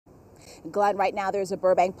Glenn, right now there's a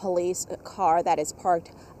Burbank police car that is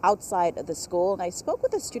parked outside of the school, and I spoke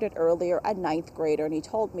with a student earlier, a ninth grader, and he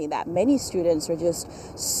told me that many students are just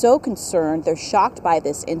so concerned. They're shocked by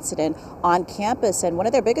this incident on campus, and one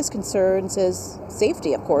of their biggest concerns is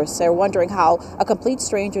safety, of course. They're wondering how a complete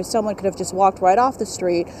stranger, someone could have just walked right off the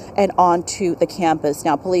street and onto the campus.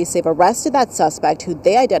 Now, police, they've arrested that suspect, who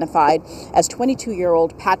they identified as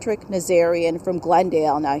 22-year-old Patrick Nazarian from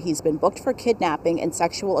Glendale. Now, he's been booked for kidnapping and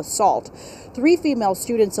sexual assault. 3 female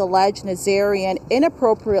students allege Nazarian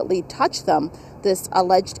inappropriately touched them. This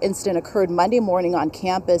alleged incident occurred Monday morning on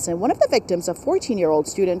campus, and one of the victims, a 14-year-old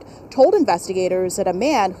student, told investigators that a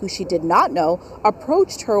man who she did not know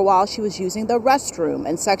approached her while she was using the restroom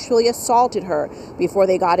and sexually assaulted her before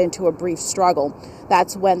they got into a brief struggle.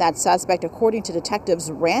 That's when that suspect, according to detectives,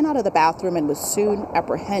 ran out of the bathroom and was soon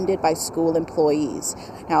apprehended by school employees.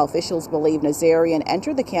 Now, officials believe Nazarian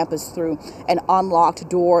entered the campus through an unlocked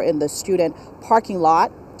door in the student parking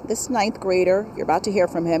lot. This ninth grader, you're about to hear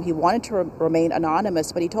from him, he wanted to remain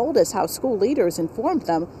anonymous, but he told us how school leaders informed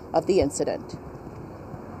them of the incident.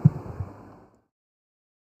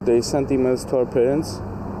 They sent emails to our parents.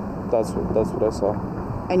 That's what I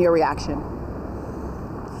saw. And your reaction?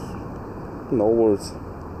 No words.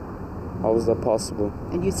 How is that possible?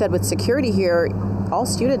 And you said with security here, all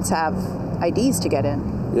students have IDs to get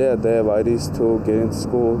in. Yeah, they have IDs to get into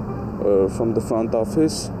school from the front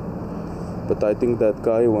office. But I think that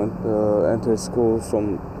guy entered school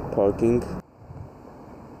from parking.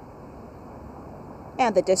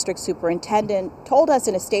 And the district superintendent told us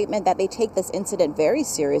in a statement that they take this incident very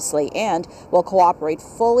seriously and will cooperate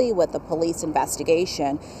fully with the police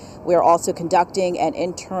investigation. We are also conducting an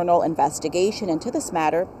internal investigation into this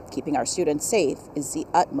matter. Keeping our students safe is the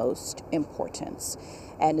utmost importance.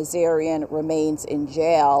 And Nazarian remains in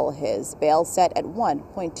jail. His bail set at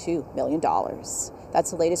 $1.2 million.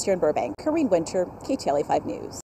 That's the latest here in Burbank. Kareen Winter, KTLA 5 News.